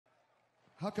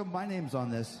How come my name's on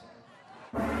this?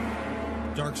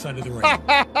 Dark Side of the Ring.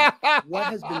 What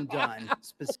has been done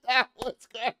specifically? What's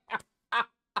going on?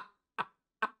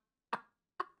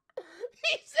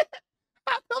 He said,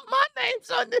 how come my name's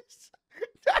on this?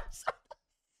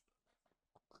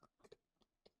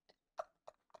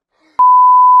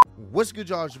 What's good,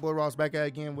 y'all? It's your boy Ross back at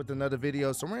again with another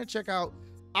video. So we're gonna check out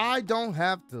I Don't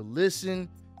Have to Listen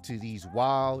to These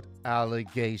Wild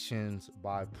Allegations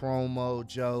by Promo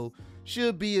Joe.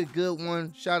 Should be a good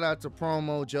one. Shout out to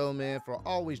Promo Joe, man, for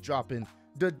always dropping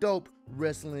the dope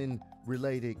wrestling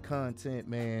related content,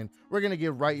 man. We're gonna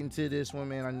get right into this one,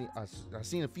 man. I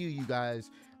seen a few of you guys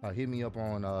hit me up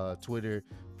on Twitter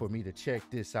for me to check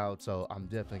this out, so I'm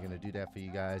definitely gonna do that for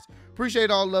you guys. Appreciate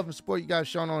all the love and support you guys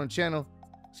showing on the channel.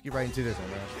 Let's get right into this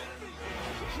one, man.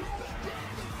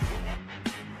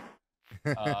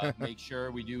 Make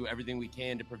sure we do everything we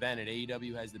can to prevent it.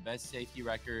 AEW has the best safety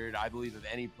record, I believe, of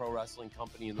any pro wrestling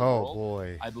company in the world. Oh,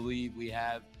 boy. I believe we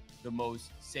have the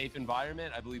most safe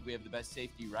environment. I believe we have the best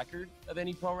safety record of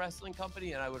any pro wrestling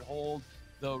company, and I would hold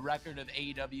the record of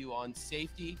AEW on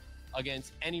safety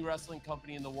against any wrestling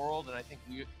company in the world, and I think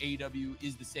AEW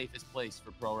is the safest place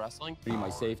for pro wrestling. My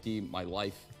safety, my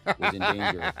life was in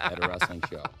danger at a wrestling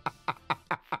show.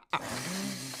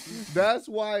 That's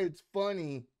why it's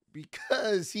funny,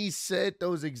 because he said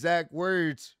those exact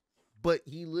words, but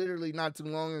he literally not too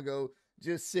long ago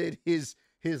just said his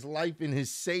life and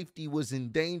his safety was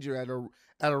in danger at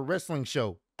a wrestling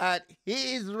show. At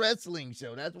his wrestling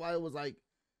show. That's why it was like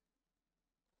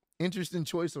interesting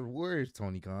choice of words,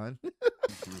 Tony Khan.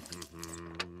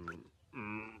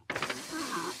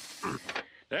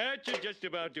 That should just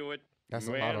about do it. That's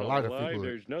Man, a lot of alive, people.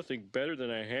 There's nothing better than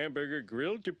a hamburger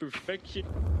grilled to perfection.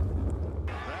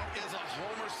 That is a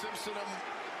Homer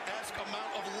Simpson-esque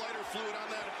amount of lighter fluid on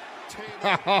that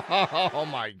table. Oh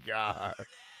my God.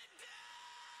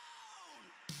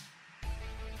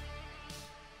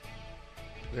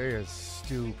 They're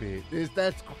stupid.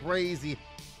 That's crazy.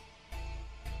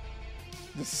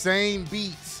 The same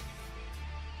beats.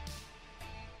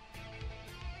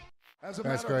 As a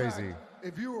That's matter of crazy. fact,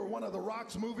 if you were one of the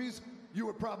Rock's movies, you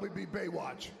would probably be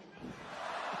Baywatch.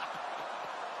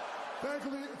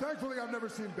 Thankfully, I've never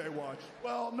seen Baywatch.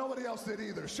 Well, nobody else did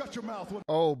either. Shut your mouth.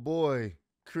 Oh boy.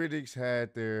 Critics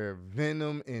had their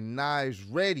venom and knives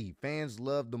ready. Fans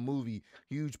loved the movie.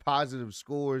 Huge positive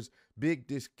scores. Big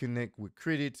disconnect with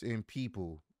critics and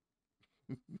people.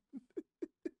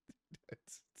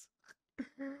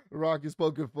 Rock is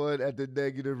poking fun at the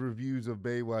negative reviews of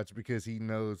Baywatch because he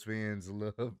knows fans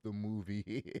love the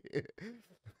movie.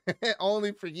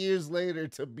 Only for years later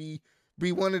to be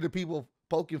one of the people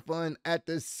poking fun at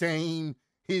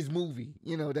his movie,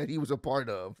 that he was a part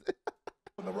of.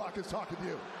 When the Rock is talking to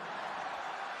you.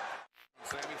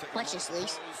 Watch this,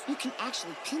 Lise. You can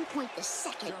actually pinpoint the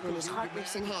second when his heart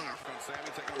rips in half.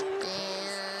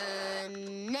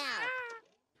 And now.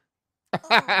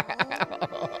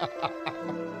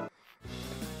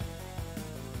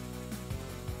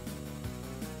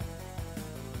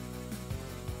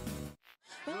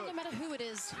 Well, no matter who it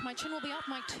is, my chin will be up,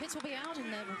 my tits will be out,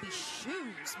 and there will be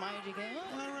shoes, my dear girl.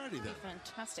 Alrighty then.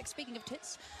 Fantastic. Speaking of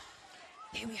tits,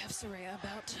 here we have Saraya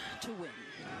about to win.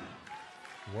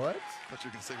 What? I thought you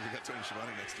were going to say we got Tony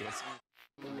Schiavone next to us.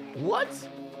 What?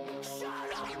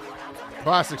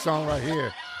 Classic song right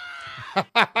here.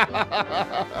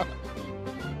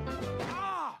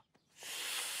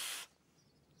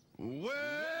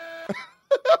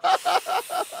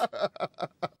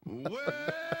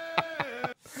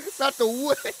 Not the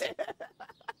way.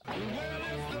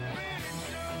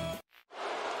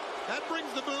 That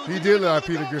brings the booze. He did look like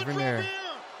Peter Griffin there.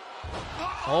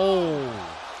 Oh.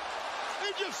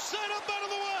 He just set up out of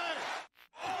the way.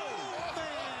 Oh,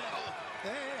 man.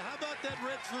 Hey, how about that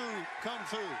red foo kung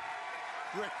fu?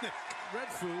 Redneck. Red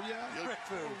foo, yeah. Red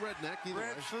foo. Redneck, either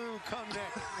Red way. foo kung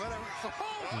neck. Whatever.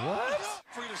 What?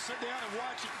 For you to sit down and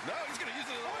watch it. No, he's going to use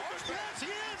it as a push. Yes, he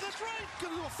is. That's right.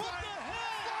 Gonna do a What flying, the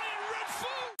hell? flying red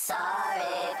foo. Sorry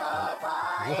for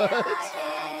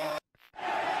What?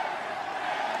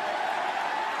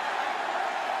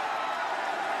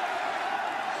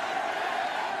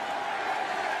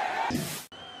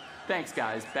 Thanks,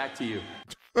 guys. Back to you.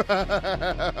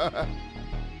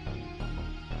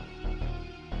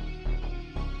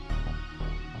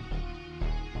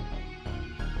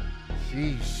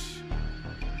 Sheesh.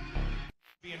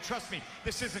 And trust me,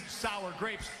 this isn't sour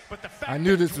grapes, but the fact I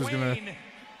knew that this was gonna. Dwayne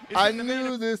I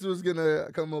knew this was gonna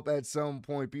come up at some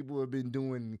point. People have been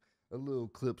doing a little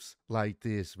clips like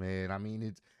this, man. I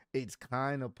mean, it's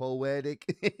kind of poetic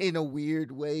in a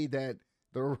weird way that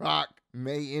The Rock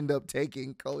may end up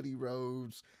taking Cody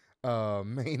Rhodes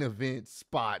main event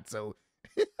spot. So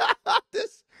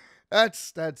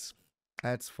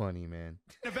that's funny, man.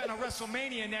 Event of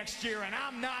WrestleMania next year, and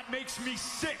I'm not makes me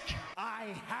sick.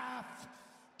 I have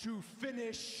to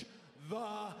finish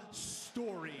the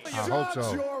story. I hope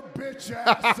so. Your bitch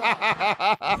ass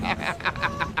up.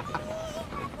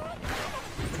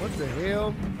 What the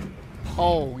hell?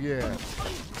 Oh yeah,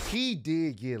 he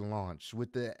did get launched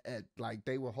with the like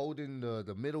they were holding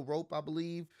the middle rope, I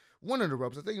believe, one of the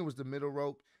ropes. I think it was the middle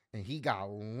rope, and he got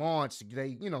launched.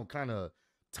 They kind of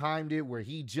timed it where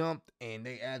he jumped, and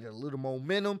they added a little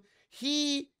momentum.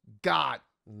 He got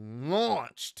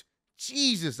launched.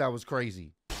 Jesus, that was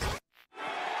crazy.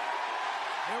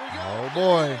 Oh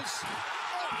boy.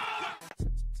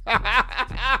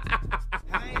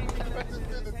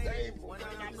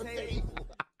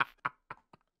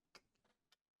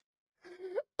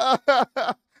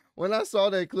 When I saw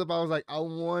that clip, I was like, I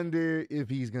wonder if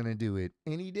he's gonna do it.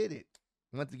 And he did it.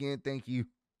 Once again, thank you,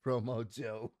 Promo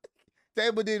Joe.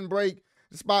 Table didn't break.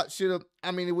 The spot should have,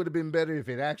 it would have been better if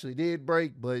it actually did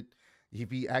break, but if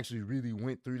he actually really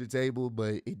went through the table,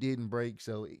 but it didn't break,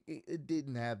 so it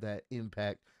didn't have that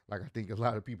impact like I think a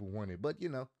lot of people wanted. But,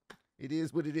 it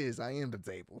is what it is. I am the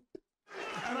table.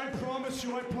 And I promise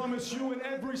you, and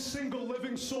every single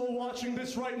living soul watching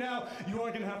this right now, you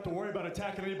aren't going to have to worry about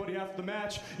attacking anybody after the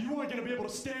match. You aren't going to be able to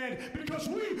stand because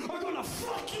we are going to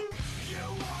fuck you.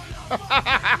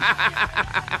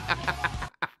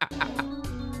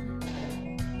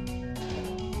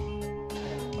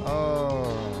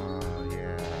 Oh,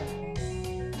 yeah.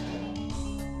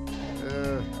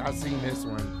 I seen this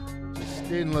one. Just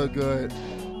didn't look good.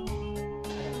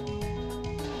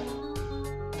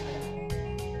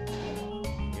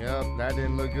 Yep, that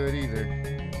didn't look good either.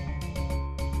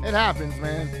 It happens,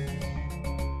 man.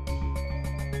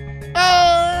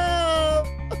 Oh!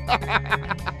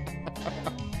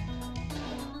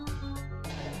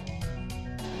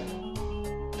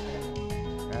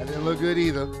 That didn't look good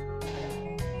either.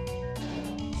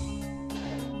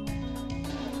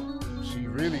 She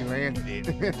really landed it.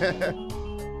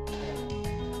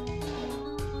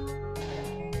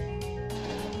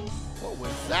 What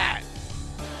was that?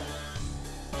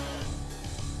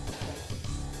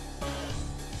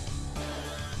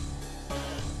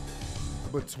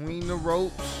 Between the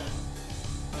ropes.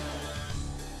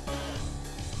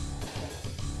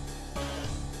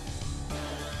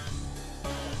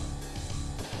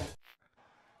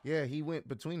 Yeah, he went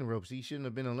between the ropes. He shouldn't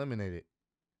have been eliminated.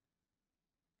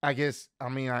 I guess,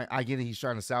 I get it. He's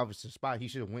trying to salvage the spot. He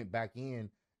should have went back in,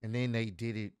 and then they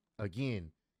did it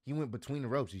again. He went between the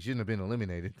ropes. He shouldn't have been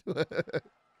eliminated.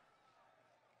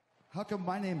 How come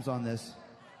my name's on this?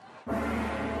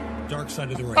 Dark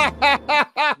side of the ring.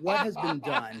 What has been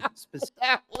done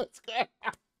specifically? What's good?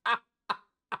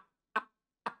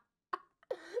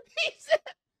 He said,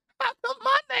 how come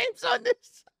my name's on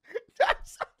this?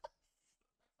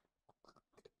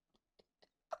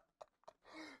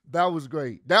 That was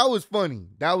great. That was funny.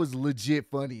 That was legit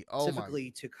funny. Oh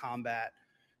Specifically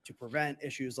to prevent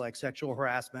issues like sexual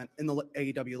harassment in the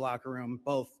AEW locker room,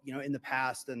 both, in the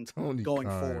past and going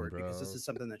forward, because this is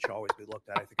something that should always be looked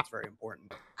at. I think it's very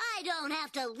important. I don't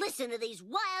have to listen to these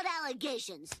wild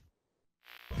allegations.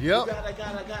 Yep.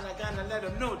 Gotta let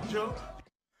him know, Joe.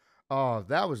 Oh,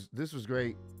 this was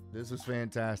great. This was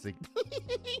fantastic.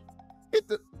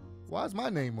 Why is my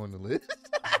name on the list?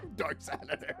 Dark Side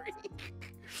of the Ring.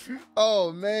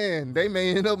 Oh man, they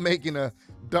may end up making a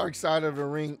Dark Side of the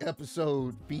Ring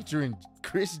episode featuring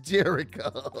Chris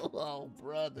Jericho. Oh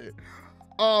brother.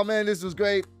 Oh man, this was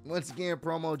great. Once again,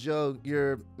 Promo Joe,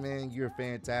 you're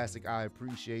fantastic. I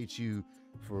appreciate you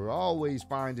for always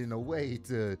finding a way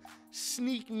to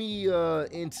sneak me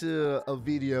into a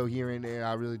video here and there.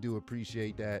 I really do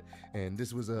appreciate that. And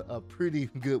this was a pretty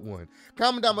good one.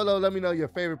 Comment down below. Let me know your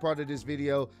favorite part of this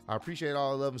video. I appreciate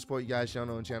all the love and support you guys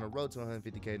showing on the channel. Road to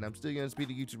 150K. And I'm still going to be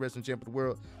the YouTube Wrestling Champ of the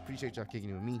World. Appreciate y'all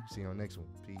kicking it with me. See you on the next one.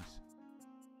 Peace.